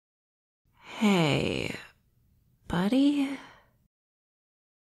Hey, buddy?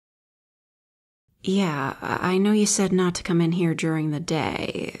 Yeah, I know you said not to come in here during the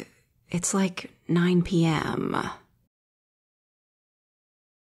day. It's like 9 p.m.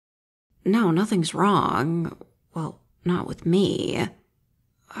 No, nothing's wrong. Well, not with me.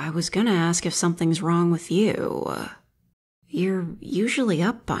 I was gonna ask if something's wrong with you. You're usually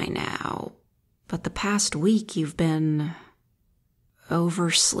up by now, but the past week you've been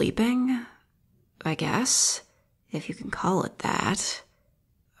oversleeping, I guess, if you can call it that.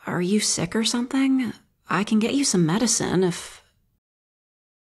 Are you sick or something? I can get you some medicine if...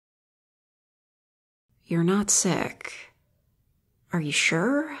 You're not sick. Are you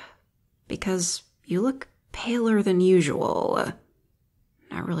sure? Because you look paler than usual.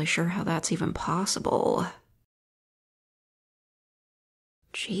 Not really sure how that's even possible.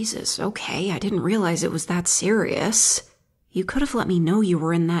 Jesus, okay, I didn't realize it was that serious. You could have let me know you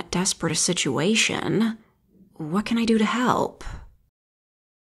were in that desperate a situation. What can I do to help?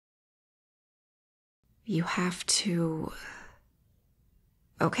 You have to...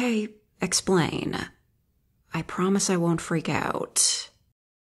 Okay, explain. I promise I won't freak out.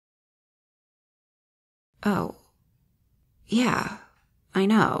 Oh. Yeah, I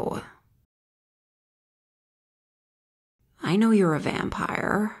know. I know you're a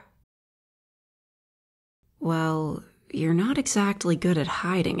vampire. Well, you're not exactly good at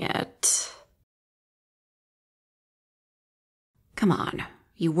hiding it. Come on.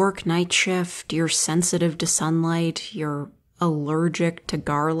 You work night shift, you're sensitive to sunlight, you're allergic to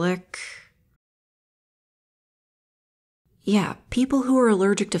garlic. Yeah, people who are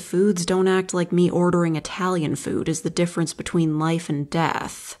allergic to foods don't act like me ordering Italian food is the difference between life and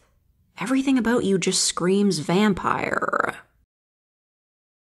death. Everything about you just screams vampire.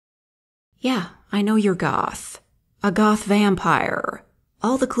 Yeah, I know you're goth. A goth vampire.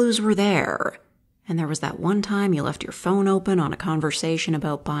 All the clues were there. And there was that one time you left your phone open on a conversation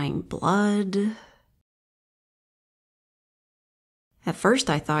about buying blood. At first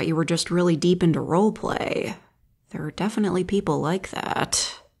I thought you were just really deep into roleplay. There are definitely people like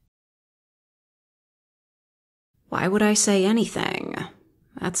that. Why would I say anything?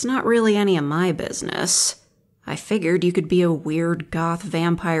 That's not really any of my business. I figured you could be a weird goth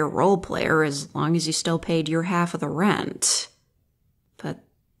vampire roleplayer as long as you still paid your half of the rent. But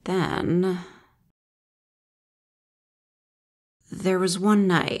then... There was one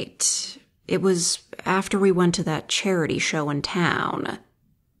night. It was after we went to that charity show in town.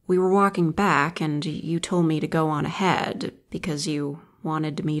 We were walking back and you told me to go on ahead because you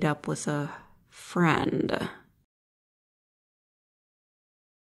wanted to meet up with a friend.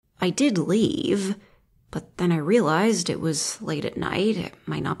 I did leave, but then I realized it was late at night. It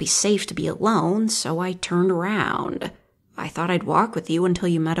might not be safe to be alone, so I turned around. I thought I'd walk with you until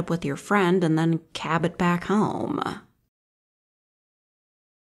you met up with your friend and then cab it back home.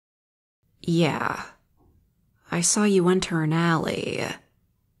 Yeah. I saw you enter an alley,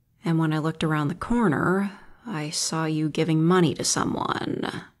 and when I looked around the corner, I saw you giving money to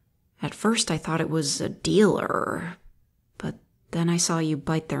someone. At first I thought it was a dealer, but then I saw you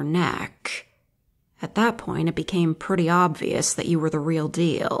bite their neck. At that point, it became pretty obvious that you were the real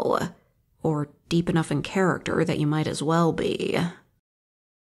deal, or deep enough in character that you might as well be.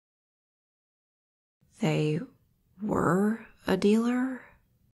 They were a dealer?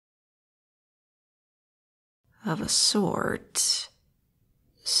 Of a sort.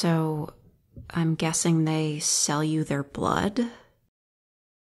 So, I'm guessing they sell you their blood?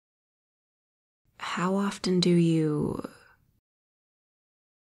 How often do you...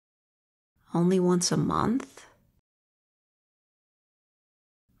 Only once a month?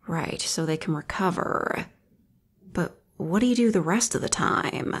 Right, so they can recover. But what do you do the rest of the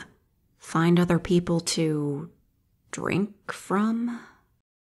time? Find other people to drink from?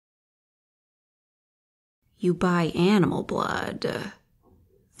 You buy animal blood.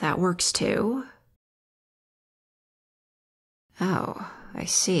 That works too? Oh, I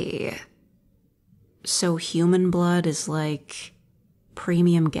see. So human blood is like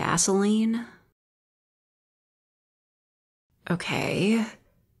premium gasoline? Okay.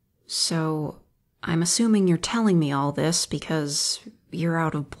 So I'm assuming you're telling me all this because you're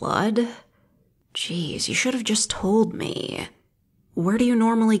out of blood? Jeez, you should have just told me. Where do you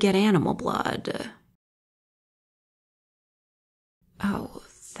normally get animal blood? Oh,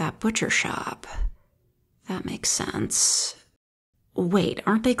 that butcher shop. That makes sense. Wait,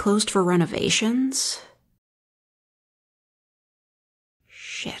 aren't they closed for renovations?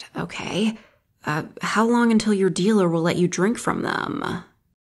 Shit, okay. How long until your dealer will let you drink from them?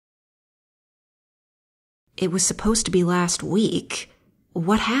 It was supposed to be last week.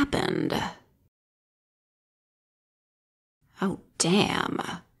 What happened? Oh, damn.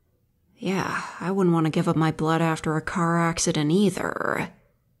 Yeah, I wouldn't want to give up my blood after a car accident either.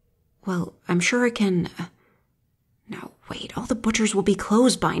 Well, I'm sure I can... No, wait, all the butchers will be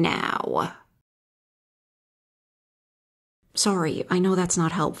closed by now. Sorry, I know that's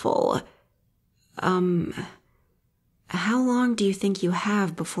not helpful. How long do you think you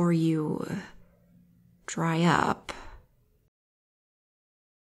have before you... dry up?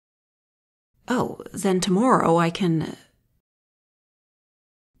 Oh, then tomorrow I can...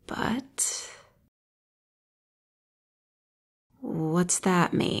 But... What's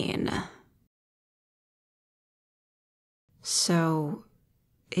that mean? So,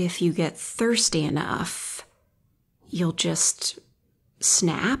 if you get thirsty enough, you'll just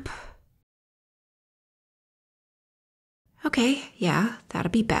snap? Okay, yeah,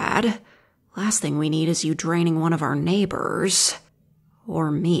 that'd be bad. Last thing we need is you draining one of our neighbors.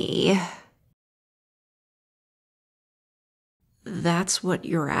 Or me. That's what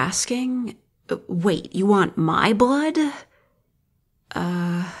you're asking? Wait, you want my blood?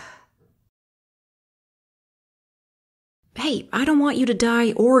 Hey, I don't want you to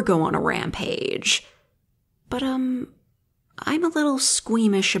die or go on a rampage. But, I'm a little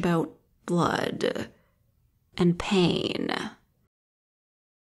squeamish about blood and pain.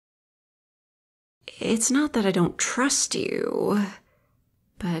 It's not that I don't trust you,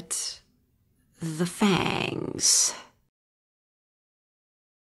 but the fangs.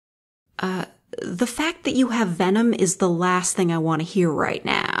 The fact that you have venom is the last thing I want to hear right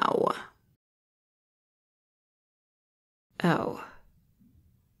now. Oh.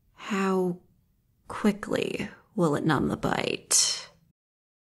 How quickly will it numb the bite?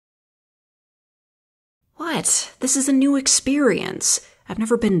 What? This is a new experience. I've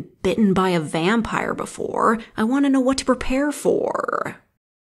never been bitten by a vampire before. I want to know what to prepare for.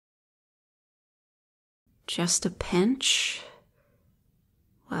 Just a pinch?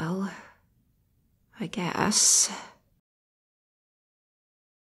 Well, I guess.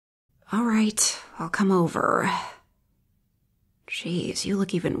 All right, I'll come over. Jeez, you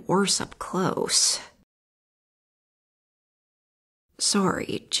look even worse up close.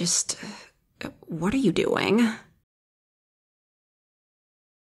 Sorry, just... what are you doing?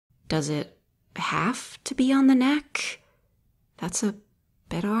 Does it have to be on the neck? That's a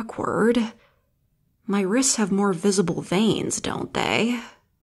bit awkward. My wrists have more visible veins, don't they?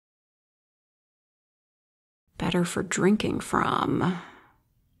 Better for drinking from.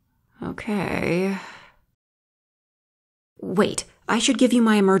 Okay. Wait, I should give you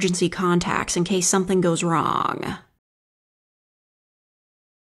my emergency contacts in case something goes wrong.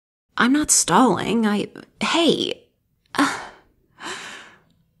 I'm not stalling, Hey!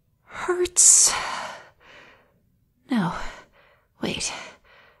 Hurts. No, wait,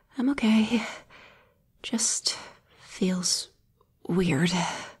 I'm okay. Just feels weird.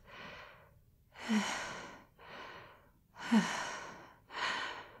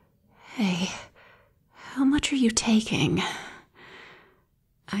 Hey, how much are you taking?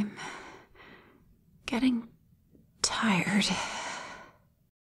 I'm getting tired.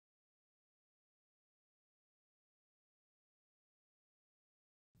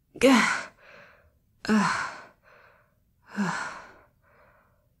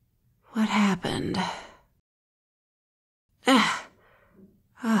 What happened?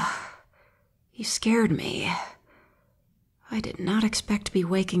 You scared me. I did not expect to be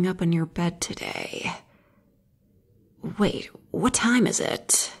waking up in your bed today. Wait, what time is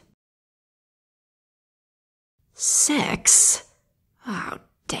it? 6? Oh,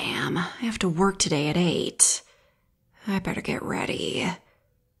 damn. I have to work today at 8. I better get ready.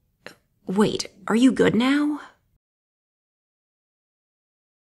 Wait, are you good now?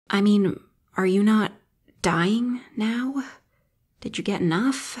 I mean, are you not dying now? Did you get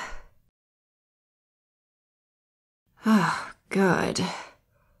enough? Oh, good.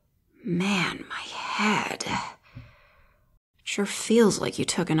 Man, my head. It sure feels like you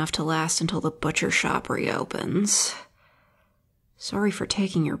took enough to last until the butcher shop reopens. Sorry for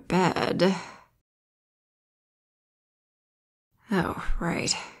taking your bed. Oh,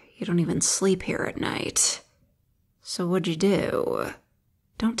 right. You don't even sleep here at night. So what'd you do?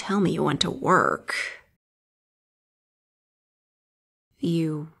 Don't tell me you went to work.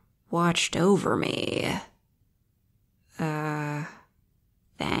 You watched over me.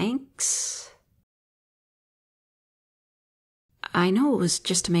 Thanks? I know it was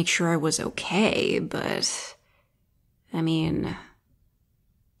just to make sure I was okay, but... I mean...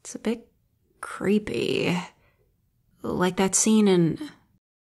 it's a bit creepy. Like that scene in...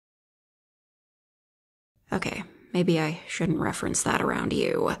 Okay, maybe I shouldn't reference that around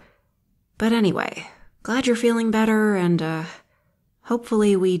you. But anyway, Glad you're feeling better, and,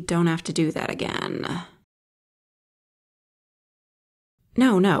 hopefully we don't have to do that again.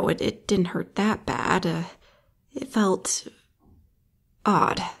 No, it didn't hurt that bad. It felt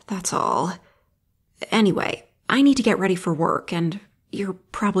odd, that's all. Anyway, I need to get ready for work, and you're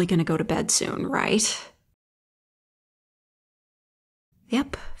probably gonna go to bed soon, right?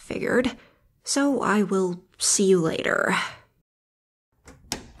 Yep, figured. So I will see you later.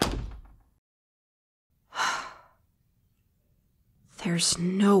 There's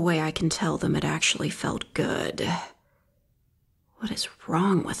no way I can tell them it actually felt good. What is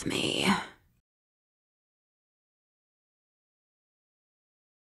wrong with me?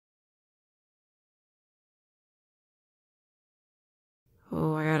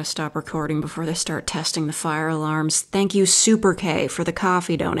 Oh, I gotta stop recording before they start testing the fire alarms. Thank you, Super K, for the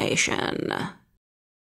coffee donation.